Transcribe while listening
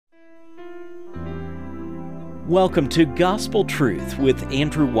Welcome to Gospel Truth with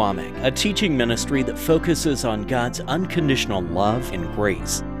Andrew Womack, a teaching ministry that focuses on God's unconditional love and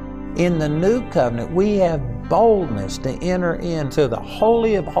grace. In the new covenant, we have boldness to enter into the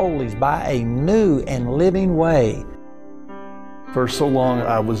Holy of Holies by a new and living way. For so long,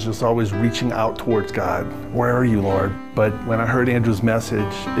 I was just always reaching out towards God. Where are you, Lord? But when I heard Andrew's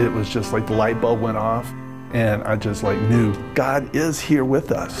message, it was just like the light bulb went off, and I just knew God is here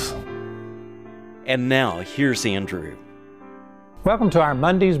with us. And now, here's Andrew. Welcome to our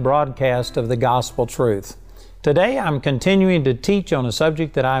Monday's broadcast of the Gospel Truth. Today I'm continuing to teach on a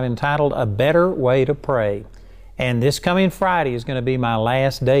subject that I've entitled A Better Way to Pray. And this coming Friday is going to be my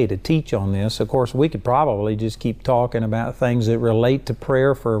last day to teach on this. Of course, we could probably just keep talking about things that relate to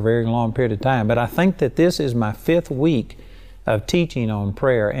prayer for a very long period of time. But I think that this is my 5th week of teaching on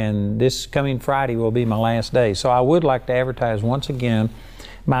prayer, and this coming Friday will be my last day. So I would like to advertise once again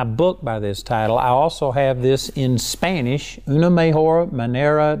my book by this title. I also have this in Spanish, Una Mejor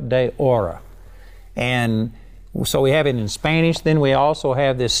Manera de Orar. And so we have it in Spanish. Then we also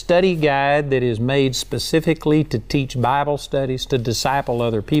have this study guide that is made specifically to teach Bible studies, to disciple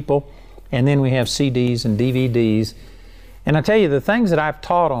other people. And then we have CDs and DVDs. And I tell you, the things that I've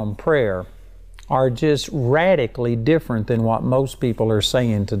taught on prayer are just radically different than what most people are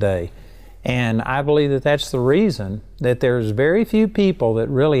saying today. And I believe that that's the reason that there's very few people that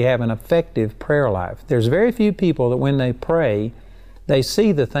really have an effective prayer life. There's very few people that when they pray, they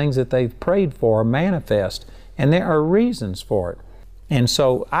see the things that they've prayed for manifest. And there are reasons for it. And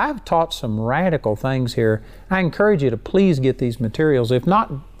so I've taught some radical things here. I encourage you to please get these materials. If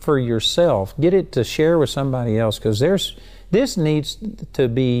not for yourself, get it to share with somebody else, because there needs to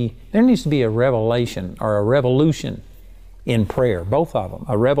be a revelation or a revolution in prayer, both of them,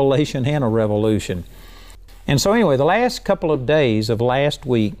 a revelation and a revolution. And so anyway, the last couple of days of last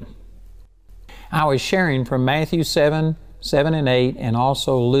week, I was sharing from Matthew 7 and 8, and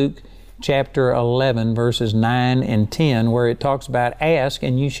also Luke chapter 11, verses 9 and 10, where it talks about ask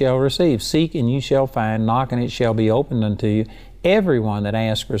and you shall receive, seek and you shall find, knock and it shall be opened unto you. Everyone that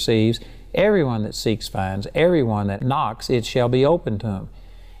asks receives, everyone that seeks finds, everyone that knocks it shall be opened to him.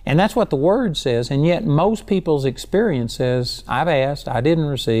 And that's what the Word says, and yet most people's experience says, I've asked, I didn't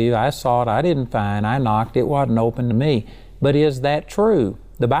receive, I sought, I didn't find, I knocked, it wasn't open to me. But is that true?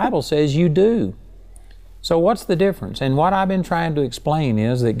 The Bible says you do. So what's the difference? And what I've been trying to explain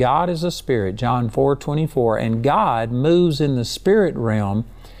is that God is a spirit, John 4:24, and God moves in the spirit realm,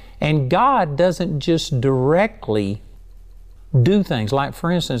 and God doesn't just directly do things. Like, for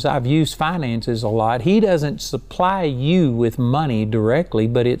instance, I've used finances a lot. He doesn't supply you with money directly,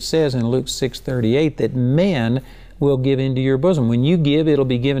 but it says in Luke 6:38 that men will give into your bosom. When you give, it'll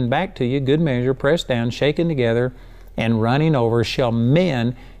be given back to you, good measure, pressed down, shaken together, and running over, shall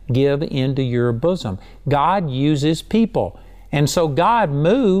men give into your bosom. God uses people. And so God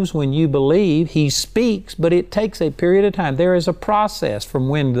moves when you believe. He speaks, but it takes a period of time. There is a process from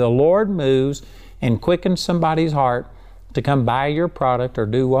when the Lord moves and quickens somebody's heart to come buy your product or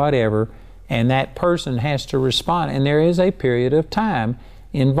do whatever, and that person has to respond. And there is a period of time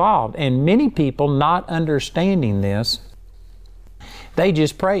involved. And many people, not understanding this, they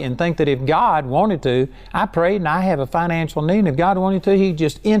just pray and think that if God wanted to, I prayed and I have a financial need, and if God wanted to, He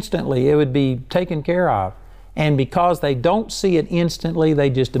just instantly, it would be taken care of. And because they don't see it instantly, they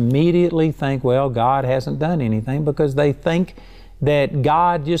just immediately think, well, God hasn't done anything, because they think that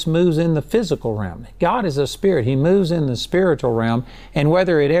God just moves in the physical realm. God is a spirit. He moves in the spiritual realm, and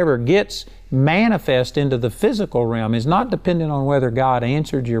whether it ever gets manifest into the physical realm is not dependent on whether God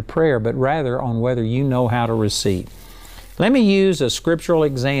answered your prayer, but rather on whether you know how to receive. Let me use a scriptural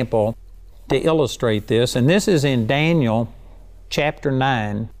example to illustrate this, and this is in Daniel chapter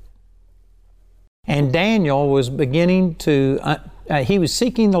 9. And Daniel was beginning to, he was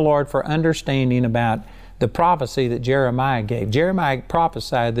seeking the Lord for understanding about the prophecy that Jeremiah gave. Jeremiah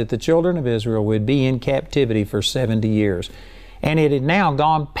prophesied that the children of Israel would be in captivity for 70 years. And it had now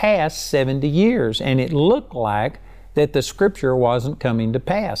gone past 70 years, and it looked like that the scripture wasn't coming to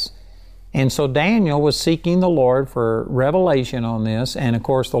pass. And so Daniel was seeking the Lord for revelation on this, and of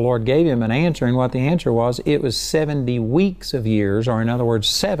course the Lord gave him an answer, and what the answer was, it was 70 weeks of years, or in other words,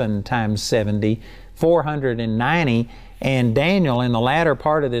 7 times 70, 490. And Daniel, in the latter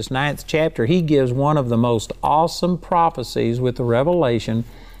part of this 9th chapter, he gives one of the most awesome prophecies with the revelation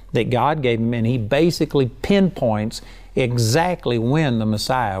that God gave him, and he basically pinpoints exactly when the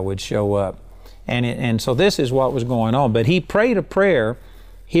Messiah would show up. And so this is what was going on. But he prayed a prayer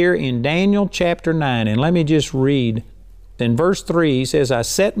here in Daniel chapter 9, and let me just read. In verse 3, he says, I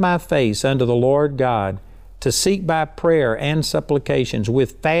set my face unto the Lord God to seek by prayer and supplications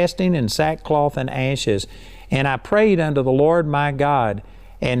with fasting and sackcloth and ashes. And I prayed unto the Lord my God,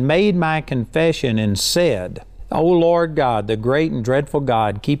 and made my confession, and said, O Lord God, the great and dreadful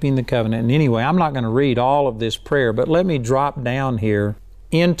God, keeping the covenant. And anyway, I'm not going to read all of this prayer, but let me drop down here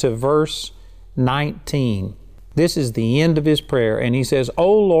into verse 19. This is the end of his prayer, and he says, O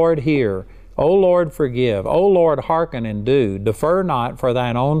Lord, hear. O Lord, forgive. O Lord, hearken and do. Defer not for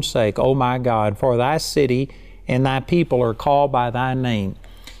thine own sake, O my God, for thy city and thy people are called by thy name.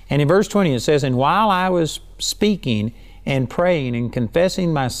 And in verse 20 it says, And while I was speaking and praying and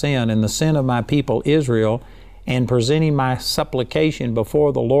confessing my sin and the sin of my people Israel, and presenting my supplication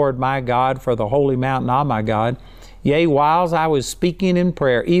before the Lord my God for the holy mountain of my God, yea, whiles I was speaking in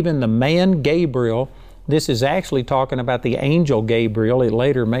prayer, even the man Gabriel, this is actually talking about the angel Gabriel, it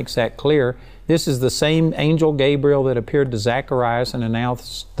later makes that clear. This is the same angel Gabriel that appeared to Zacharias and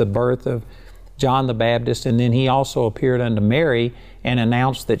announced the birth of John the Baptist, and then he also appeared unto Mary and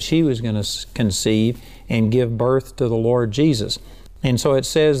announced that she was going to conceive and give birth to the Lord Jesus. And so it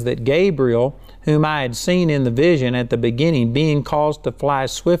says that Gabriel, whom I had seen in the vision at the beginning, being caused to fly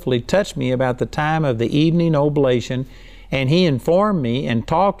swiftly, touched me about the time of the evening oblation, and he informed me and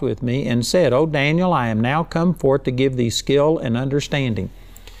talked with me and said, O Daniel, I am now come forth to give thee skill and understanding.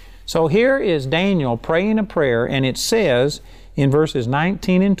 So here is Daniel praying a prayer, and it says in verses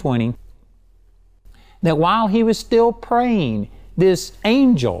 19 and 20 that while he was still praying, this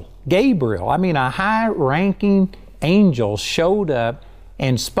angel, Gabriel, a high-ranking angel, showed up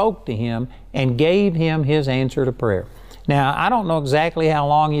and spoke to him and gave him his answer to prayer. Now, I don't know exactly how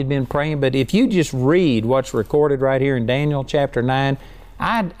long he'd been praying, but if you just read what's recorded right here in Daniel chapter 9,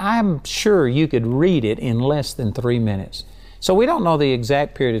 I'm sure you could read it in less than 3 minutes. So we don't know the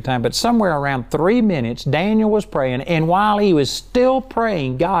exact period of time, but somewhere around 3 minutes, Daniel was praying, and while he was still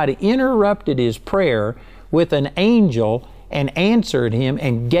praying, God interrupted his prayer with an angel and answered him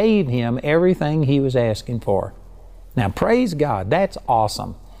and gave him everything he was asking for. Now, praise God, that's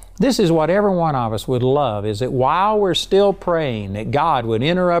awesome. This is what every one of us would love, is that while we're still praying, that God would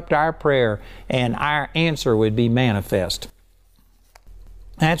interrupt our prayer and our answer would be manifest.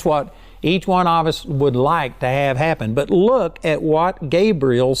 That's what each one of us would like to have happen. But look at what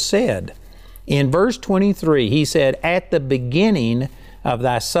Gabriel said. In verse 23, he said, At the beginning of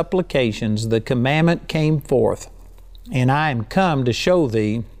thy supplications the commandment came forth, and I am come to show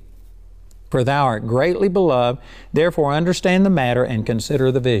thee, for thou art greatly beloved, therefore understand the matter and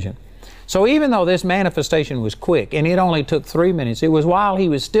consider the vision. So even though this manifestation was quick, and it only took 3 minutes, it was while he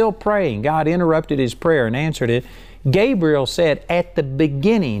was still praying, God interrupted his prayer and answered it. Gabriel said, at the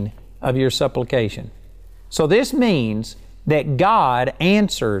beginning of your supplication. So this means that God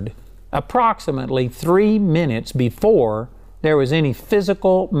answered approximately 3 minutes before there was any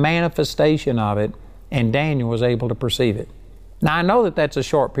physical manifestation of it, and Daniel was able to perceive it. Now, I know that that's a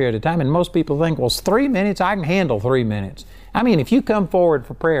short period of time, and most people think, well, 3 minutes, I can handle 3 minutes. If you come forward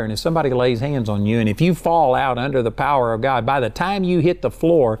for prayer, and if somebody lays hands on you, and if you fall out under the power of God, by the time you hit the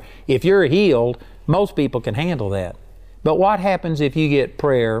floor, if you're healed, most people can handle that. But what happens if you get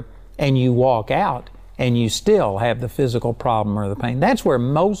prayer and you walk out and you still have the physical problem or the pain? That's where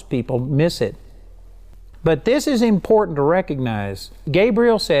most people miss it. But this is important to recognize.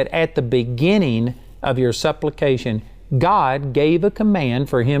 Gabriel said, at the beginning of your supplication, God gave a command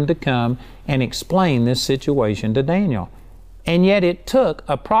for him to come and explain this situation to Daniel. And yet it took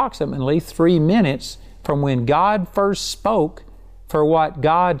approximately 3 minutes from when God first spoke for what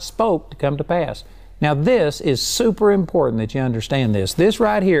God spoke to come to pass. Now this is super important that you understand this. This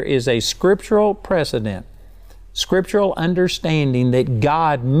right here is a scriptural precedent, scriptural understanding that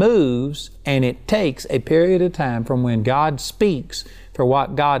God moves, and it takes a period of time from when God speaks for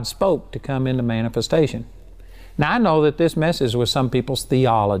what God spoke to come into manifestation. Now I know that this messes with some people's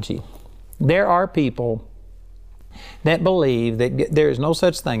theology. There are people that believe that there is no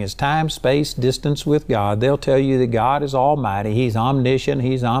such thing as time, space, distance with God. They'll tell you that God is almighty, He's omniscient,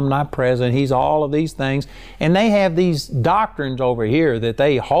 He's omnipresent, He's all of these things. And they have these doctrines over here that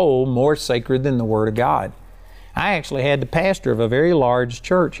they hold more sacred than the Word of God. I actually had the pastor of a very large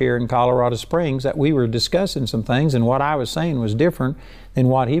church here in Colorado Springs that we were discussing some things, and what I was saying was different than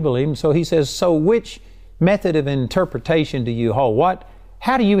what he believed. And so he says, so which method of interpretation do you hold?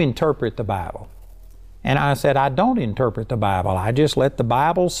 How do you interpret the Bible? And I said, I don't interpret the Bible. I just let the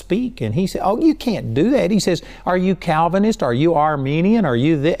Bible speak. And he said, oh, you can't do that. He says, are you Calvinist? Are you Arminian? Are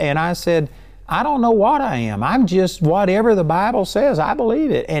you this? And I said, I don't know what I am. I'm just whatever the Bible says, I believe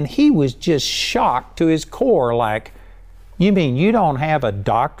it. And he was just shocked to his core, like, you mean you don't have a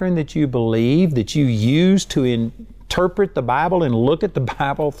doctrine that you believe, that you use to interpret the Bible and look at the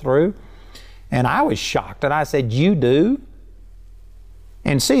Bible through? And I was shocked, and I said, "You do?"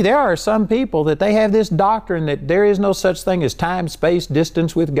 And see, there are some people that they have this doctrine that there is no such thing as time, space,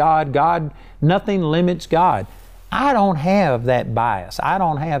 distance with God. Nothing limits God. I don't have that bias. I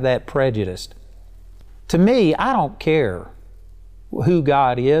don't have that prejudice. To me, I don't care who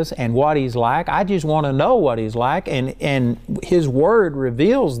God is and what He's like. I just want to know what He's like, and His Word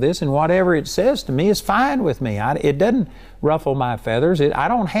reveals this, and whatever it says to me is fine with me. It doesn't ruffle my feathers. I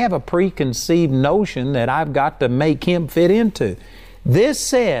don't have a preconceived notion that I've got to make Him fit into. This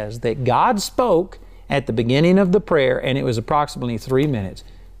says that God spoke at the beginning of the prayer, and it was approximately 3 minutes.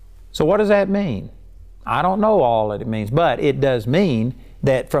 So what does that mean? I don't know all that it means, but it does mean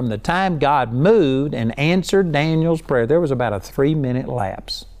that from the time God moved and answered Daniel's prayer, there was about a 3-minute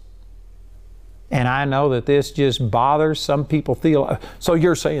lapse. And I know that this just bothers some people. So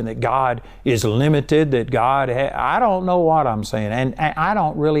you're saying that God is limited, that I don't know what I'm saying. And I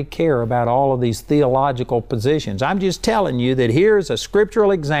don't really care about all of these theological positions. I'm just telling you that here's a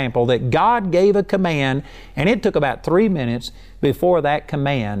scriptural example that God gave a command, and it took about 3 minutes before that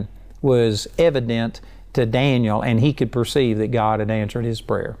command was evident to Daniel, and he could perceive that God had answered his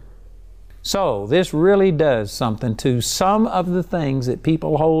prayer. So this really does something to some of the things that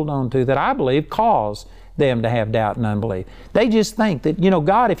people hold on to that I believe cause them to have doubt and unbelief. They just think that,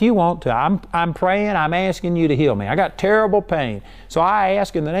 God, if you want to, I'm praying, I'm asking you to heal me. I got terrible pain. So I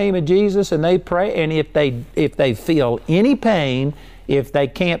ask in the name of Jesus, and they pray, and if they feel any pain, if they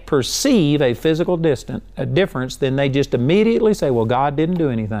can't perceive a physical difference, then they just immediately say, well, God didn't do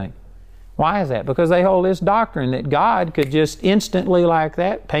anything. Why is that? Because they hold this doctrine that God could just instantly like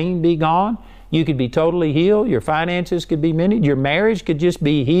that, pain be gone, you could be totally healed, your finances could be mended, your marriage could just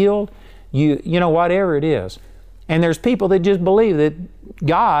be healed, whatever it is. And there's people that just believe that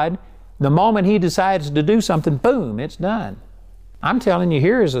God, the moment He decides to do something, boom, it's done. I'm telling you,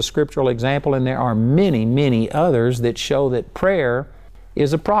 here is a scriptural example, and there are many, many others that show that prayer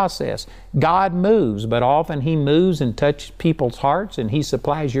is a process. God moves, but often He moves and touches people's hearts, and He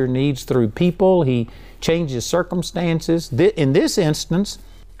supplies your needs through people. He changes circumstances. In this instance,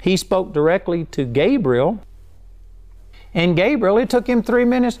 He spoke directly to Gabriel, and Gabriel, it took him 3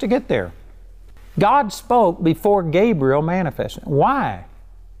 minutes to get there. God spoke before Gabriel manifested. Why?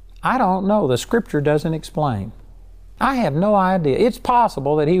 I don't know. The Scripture doesn't explain. I have no idea. It's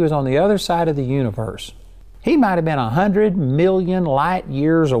possible that He was on the other side of the universe. He might have been 100 million light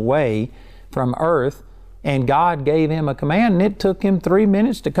years away from Earth, and God gave him a command, and it took him 3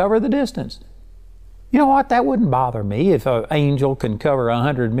 minutes to cover the distance. You know what? That wouldn't bother me if an angel can cover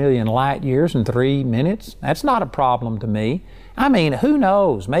 100 million light years in 3 minutes. That's not a problem to me. I mean, who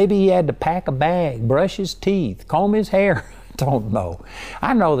knows? Maybe he had to pack a bag, brush his teeth, comb his hair. I don't know.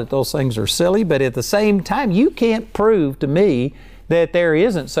 I know that those things are silly, but at the same time, you can't prove to me that there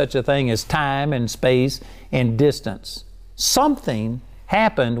isn't such a thing as time and space and distance. Something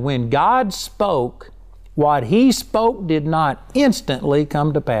happened when God spoke. What He spoke did not instantly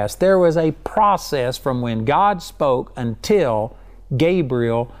come to pass. There was a process from when God spoke until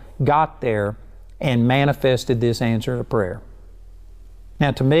Gabriel got there and manifested this answer to prayer.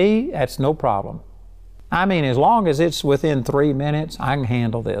 Now, to me, that's no problem. I mean, as long as it's within 3 minutes, I can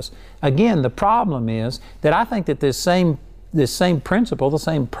handle this. Again, the problem is that I think that this same principle, the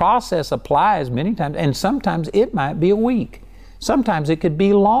same process applies many times, and sometimes it might be a week. Sometimes it could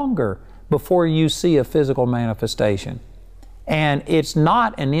be longer before you see a physical manifestation. And it's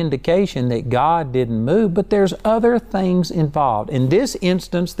not an indication that God didn't move, but there's other things involved. In this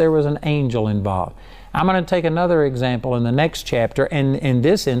instance, there was an angel involved. I'm going to take another example in the next chapter, and in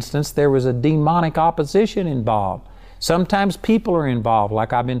this instance, there was a demonic opposition involved. Sometimes people are involved,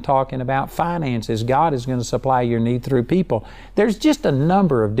 like I've been talking about finances. God is going to supply your need through people. There's just a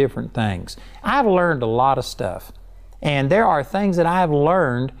number of different things. I've learned a lot of stuff, and there are things that I've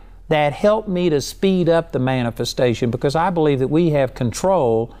learned that help me to speed up the manifestation, because I believe that we have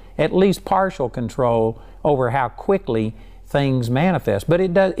control, at least partial control, over how quickly things manifest. But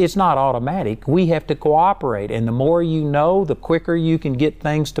it's not automatic. We have to cooperate, and the more you know, the quicker you can get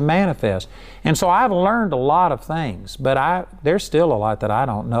things to manifest. And so I've learned a lot of things, but there's still a lot that I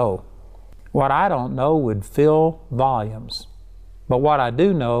don't know. What I don't know would fill volumes. But what I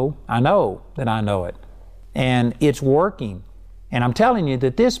do know, I know that I know it. And it's working. And I'm telling you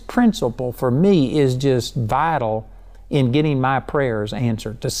that this principle for me is just vital in getting my prayers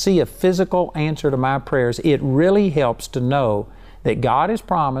answered. To see a physical answer to my prayers, it really helps to know that God has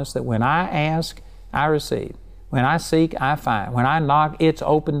promised that when I ask, I receive. When I seek, I find. When I knock, it's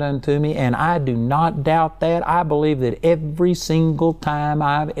opened unto me, and I do not doubt that. I believe that every single time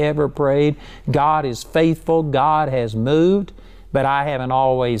I've ever prayed, God is faithful, God has moved. but I haven't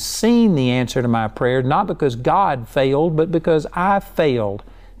always seen the answer to my prayer, not because God failed, but because I failed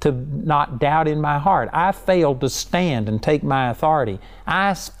to not doubt in my heart. I failed to stand and take my authority.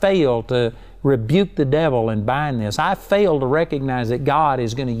 I failed to rebuke the devil and bind this. I failed to recognize that God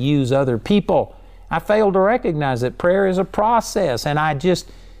is going to use other people. I failed to recognize that prayer is a process, and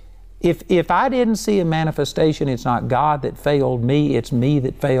if I didn't see a manifestation, it's not God that failed me, it's me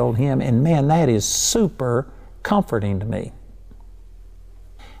that failed Him, and man, that is super comforting to me.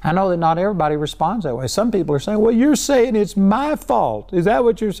 I know that not everybody responds that way. Some people are saying, well, you're saying it's my fault. Is that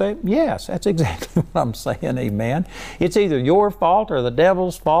what you're saying? Yes, that's exactly what I'm saying, amen. It's either your fault or the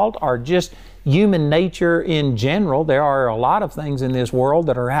devil's fault or just human nature in general. There are a lot of things in this world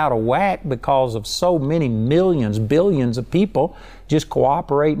that are out of whack because of so many millions, billions of people just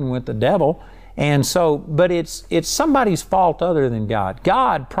cooperating with the devil. And so, but it's somebody's fault other than God.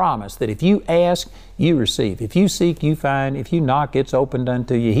 God promised that if you ask, you receive. If you seek, you find. If you knock, it's opened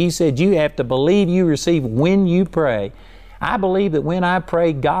unto you. He said you have to believe you receive when you pray. I believe that when I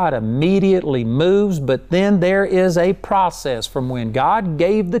pray, God immediately moves, but then there is a process from when God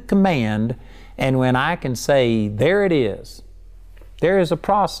gave the command and when I can say, there it is. There is a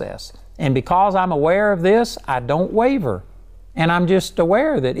process. And because I'm aware of this, I don't waver. And I'm just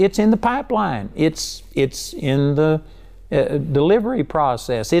aware that it's in the pipeline. It's in the delivery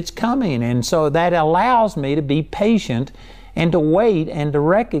process. It's coming. And so that allows me to be patient and to wait and to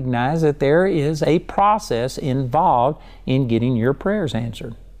recognize that there is a process involved in getting your prayers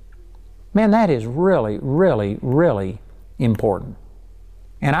answered. Man, that is really, really, really important.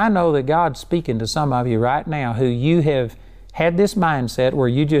 And I know that God's speaking to some of you right now who you have had this mindset where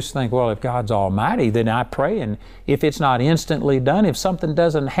you just think, well, if God's almighty, then I pray, and if it's not instantly done, if something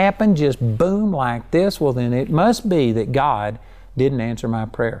doesn't happen just boom like this, well, then it must be that God didn't answer my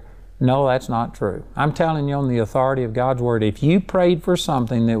prayer. No, that's not true. I'm telling you on the authority of God's Word, if you prayed for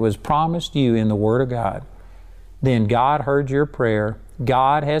something that was promised you in the Word of God, then God heard your prayer,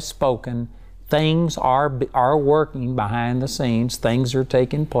 God has spoken, things are working behind the scenes, things are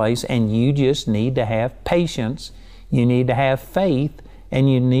taking place, and you just need to have patience. You need to have faith, and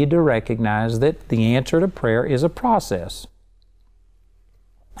you need to recognize that the answer to prayer is a process,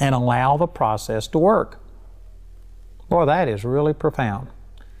 and allow the process to work. Boy, that is really profound.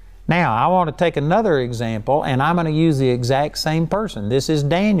 Now, I want to take another example, and I'm going to use the exact same person. This is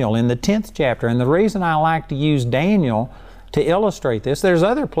Daniel in the 10th chapter, and the reason I like to use Daniel to illustrate this, there's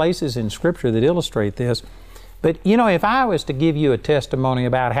other places in Scripture that illustrate this, but you know, if I was to give you a testimony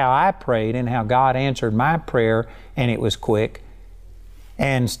about how I prayed and how God answered my prayer and it was quick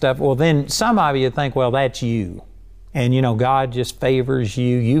and stuff, well then some of you think, well, that's you. And you know, God just favors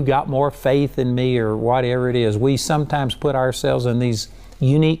you. You got more faith than me or whatever it is. We sometimes put ourselves in these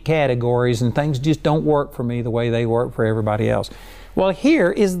unique categories and things just don't work for me the way they work for everybody else. Well,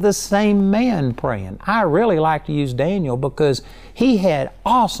 here is the same man praying. I really like to use Daniel because he had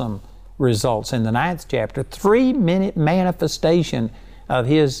awesome results in the 9th chapter, 3-minute manifestation of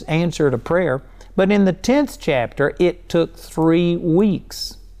his answer to prayer. But in the 10th chapter, it took 3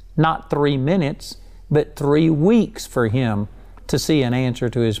 weeks, not 3 minutes, but 3 weeks for him to see an answer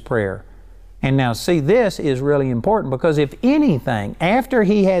to his prayer. And now see, this is really important because if anything, after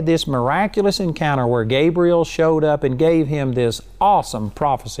he had this miraculous encounter where Gabriel showed up and gave him this awesome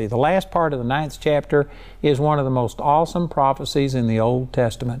prophecy, the last part of the 9th chapter is one of the most awesome prophecies in the Old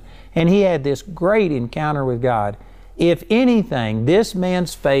Testament. And he had this great encounter with God. If anything, this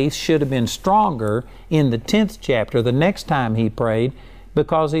man's faith should have been stronger in the 10th chapter, the next time he prayed,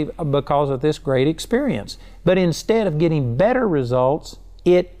 because of this great experience. But instead of getting better results,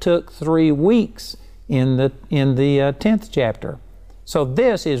 it took 3 weeks in the 10th chapter. So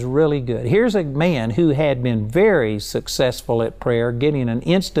this is really good. Here's a man who had been very successful at prayer, getting an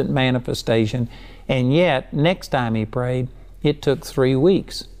instant manifestation, and yet next time he prayed, it took 3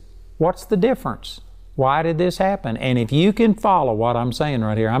 weeks. What's the difference? Why did this happen? And if you can follow what I'm saying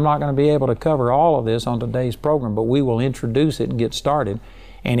right here, I'm not going to be able to cover all of this on today's program, but we will introduce it and get started.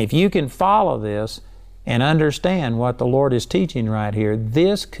 And if you can follow this and understand what the Lord is teaching right here,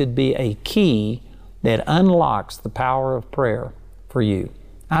 this could be a key that unlocks the power of prayer for you.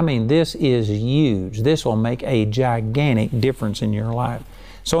 I mean, this is huge. This will make a gigantic difference in your life.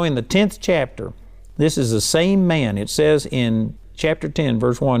 So in the 10th chapter, this is the same man. It says in chapter 10,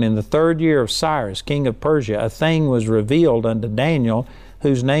 verse 1, in the 3rd year of Cyrus, king of Persia, a thing was revealed unto Daniel,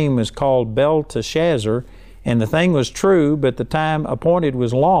 whose name is called Belteshazzar, and the thing was true, but the time appointed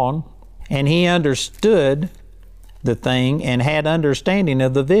was long, and he understood the thing and had understanding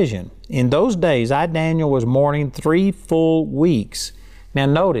of the vision. In those days, I, Daniel, was mourning 3 full weeks. Now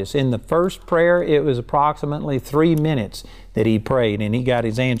notice, in the first prayer, it was approximately 3 minutes. that he prayed, and he got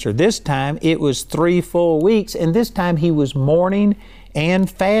his answer. This time it was 3 full weeks, and this time he was mourning and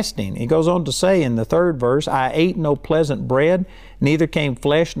fasting. He goes on to say in the 3rd verse, I ate no pleasant bread, neither came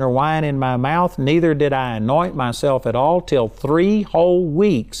flesh nor wine in my mouth, neither did I anoint myself at all, till 3 whole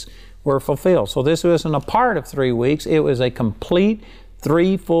weeks were fulfilled. So this wasn't a part of 3 weeks, it was a complete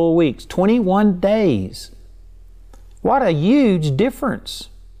 3 full weeks, 21 days. What a huge difference.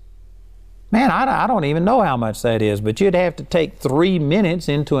 Man, I don't even know how much that is, but you'd have to take 3 minutes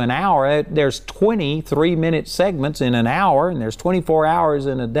into an hour. There's 20 3-minute segments in an hour, and there's 24 hours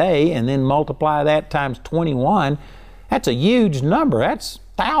in a day, and then multiply that times 21. That's a huge number. That's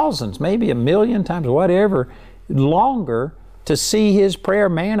thousands, maybe 1 million times, whatever, longer to see his prayer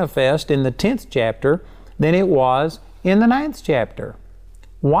manifest in the 10th chapter than it was in the 9th chapter.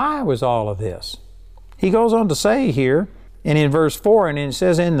 Why was all of this? He goes on to say here, and in verse 4, and it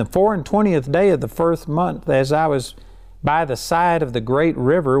says, in the 24th day of the 1st month, as I was by the side of the great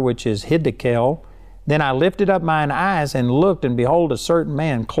river, which is Hiddekel, then I lifted up mine eyes and looked, and behold, a certain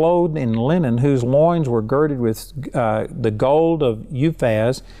man clothed in linen, whose loins were girded with the gold of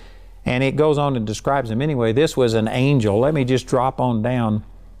Uphaz. And it goes on and describes him anyway. This was an angel. Let me just drop on down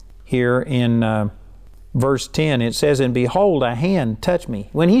here in verse 10. It says, and behold, a hand touched me.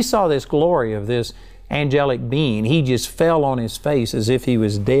 When he saw this glory of this angelic being, he just fell on his face as if he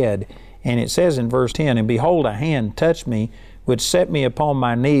was dead. And it says in verse 10, and behold, a hand touched me, which set me upon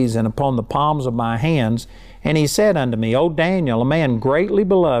my knees and upon the palms of my hands. And he said unto me, O Daniel, a man greatly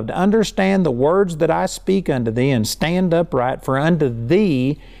beloved, understand the words that I speak unto thee, and stand upright, for unto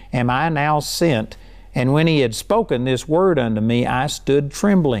thee am I now sent. And when he had spoken this word unto me, I stood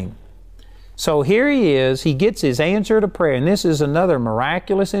trembling. So here he is, he gets his answer to prayer, and this is another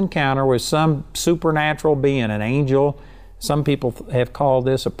miraculous encounter with some supernatural being, an angel. Some people have called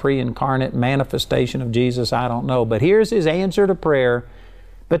this a pre-incarnate manifestation of Jesus, I don't know. But here's his answer to prayer.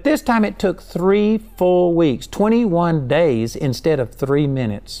 But this time it took 3 full weeks, 21 days instead of 3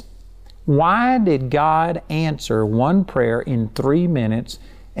 minutes. Why did God answer one prayer in 3 minutes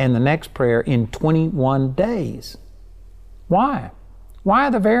and the next prayer in 21 days? Why? Why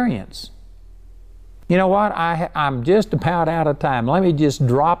the variance? You know what? I'm just about out of time. Let me just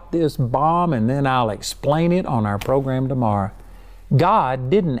drop this bomb and then I'll explain it on our program tomorrow. God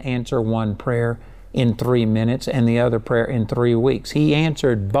didn't answer one prayer in 3 minutes and the other prayer in 3 weeks. He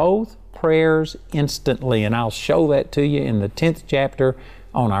answered both prayers instantly, and I'll show that to you in the 10th chapter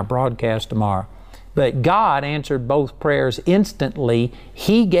on our broadcast tomorrow. But God answered both prayers instantly.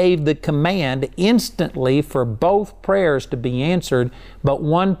 He gave the command instantly for both prayers to be answered, but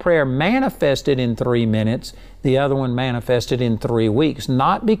one prayer manifested in 3 minutes, the other one manifested in 3 weeks.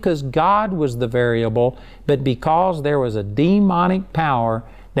 Not because God was the variable, but because there was a demonic power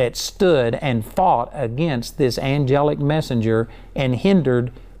that stood and fought against this angelic messenger and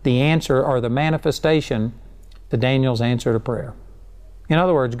hindered the answer or the manifestation to Daniel's answer to prayer. In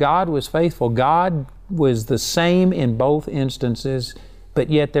other words, God was faithful. God was the same in both instances, but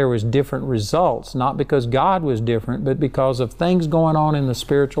yet there was different results, not because God was different, but because of things going on in the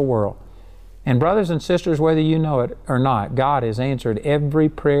spiritual world. And brothers and sisters, whether you know it or not, God has answered every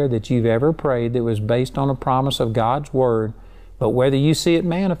prayer that you've ever prayed that was based on a promise of God's Word. But whether you see it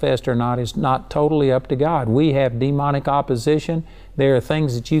manifest or not is not totally up to God. We have demonic opposition. There are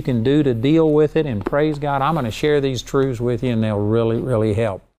things that you can do to deal with it, and praise God, I'm going to share these truths with you, and they'll really, really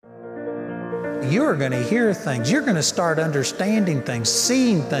help. You're going to hear things. You're going to start understanding things,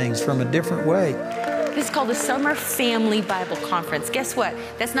 seeing things from a different way. This is called the Summer Family Bible Conference. Guess what?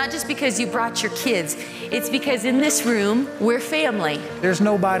 That's not just because you brought your kids. It's because in this room, we're family. There's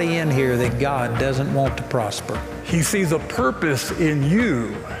nobody in here that God doesn't want to prosper. He sees a purpose in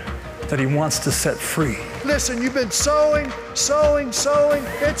you that He wants to set free. Listen, you've been sowing.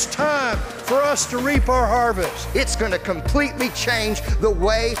 It's time for us to reap our harvest. It's going to completely change the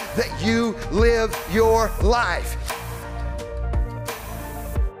way that you live your life.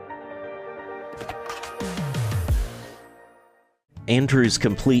 Andrew's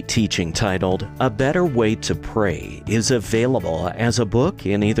complete teaching titled A Better Way to Pray is available as a book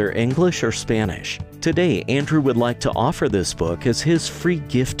in either English or Spanish. Today, Andrew would like to offer this book as his free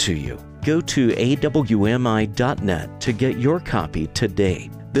gift to you. Go to awmi.net to get your copy today.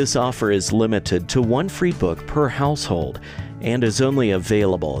 This offer is limited to one free book per household and is only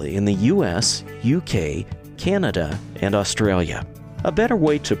available in the US, UK, Canada, and Australia. A Better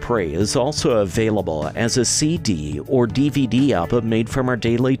Way to Pray is also available as a CD or DVD album made from our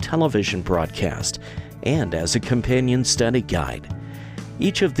daily television broadcast and as a companion study guide.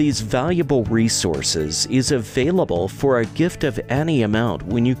 Each of these valuable resources is available for a gift of any amount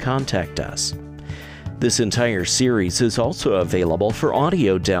when you contact us. This entire series is also available for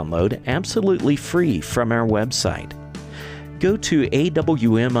audio download absolutely free from our website. Go to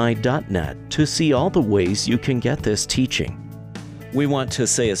awmi.net to see all the ways you can get this teaching. We want to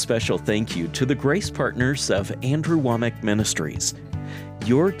say a special thank you to the grace partners of Andrew Wommack Ministries.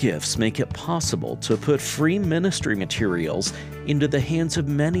 Your gifts make it possible to put free ministry materials into the hands of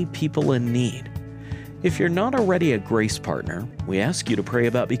many people in need. If you're not already a grace partner, we ask you to pray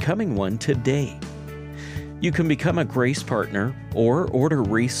about becoming one today. You can become a grace partner or order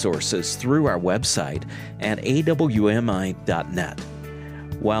resources through our website at awmi.net.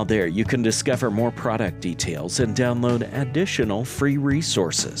 While there, you can discover more product details and download additional free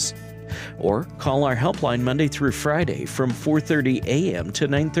resources. Or call our helpline Monday through Friday from 4:30 a.m. to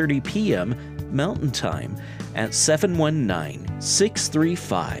 9:30 p.m. Mountain Time at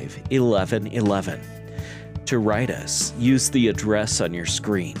 719-635-1111. To write us, use the address on your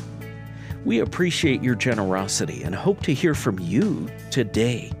screen. We appreciate your generosity and hope to hear from you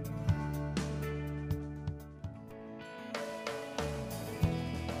today.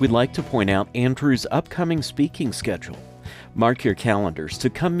 We'd like to point out Andrew's upcoming speaking schedule. Mark your calendars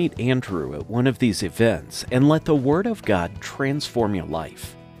to come meet Andrew at one of these events and let the Word of God transform your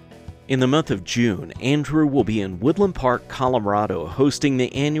life. In the month of June, Andrew will be in Woodland Park, Colorado, hosting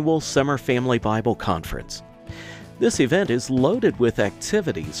the annual Summer Family Bible Conference. This event is loaded with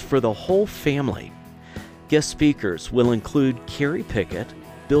activities for the whole family. Guest speakers will include Carrie Pickett,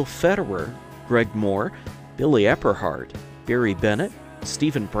 Bill Federer, Greg Moore, Billy Epperhart, Barry Bennett,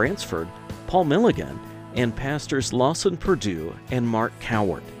 Stephen Bransford, Paul Milligan, and pastors Lawson Perdue and Mark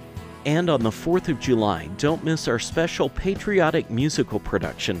Coward. And on the 4th of July, don't miss our special patriotic musical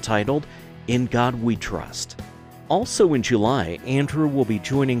production titled In God We Trust. Also in July, Andrew will be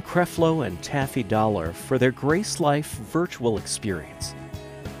joining Creflo and Taffy Dollar for their Grace Life virtual experience.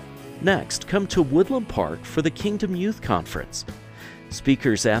 Next, come to Woodland Park for the Kingdom Youth Conference.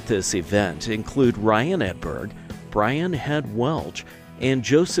 Speakers at this event include Ryan Edberg, Brian Head Welch, and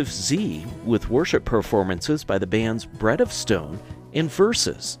Joseph Z, with worship performances by the bands Bread of Stone and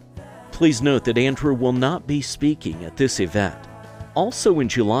Verses. Please note that Andrew will not be speaking at this event. Also in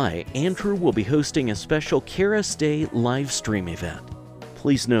July, Andrew will be hosting a special Charis Day live stream event.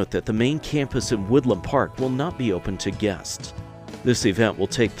 Please note that the main campus in Woodland Park will not be open to guests. This event will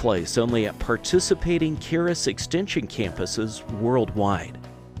take place only at participating Charis Extension campuses worldwide.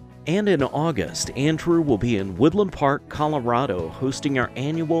 And in August, Andrew will be in Woodland Park, Colorado, hosting our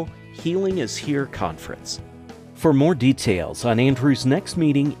annual Healing is Here conference. For more details on Andrew's next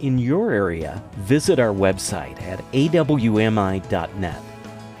meeting in your area, visit our website at awmi.net.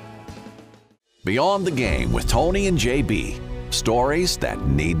 Beyond the Game with Tony and JB. Stories that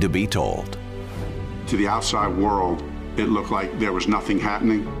need to be told. To the outside world, it looked like there was nothing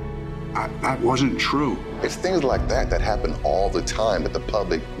happening. That wasn't true. It's things like that that happen all the time that the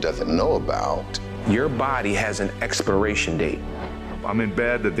public doesn't know about. Your body has an expiration date. I'm in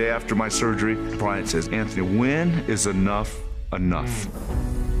bed the day after my surgery. Brian says, Anthony, when is enough enough?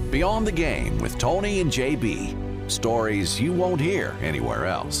 Beyond the Game with Tony and JB. Stories you won't hear anywhere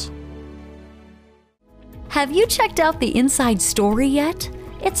else. Have you checked out the Inside Story yet?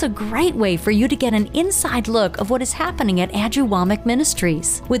 It's a great way for you to get an inside look of what is happening at Andrew Wommack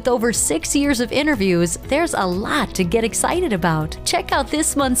Ministries. With over 6 years of interviews, there's a lot to get excited about. Check out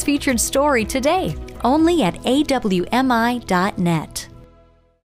this month's featured story today, only at awmi.net.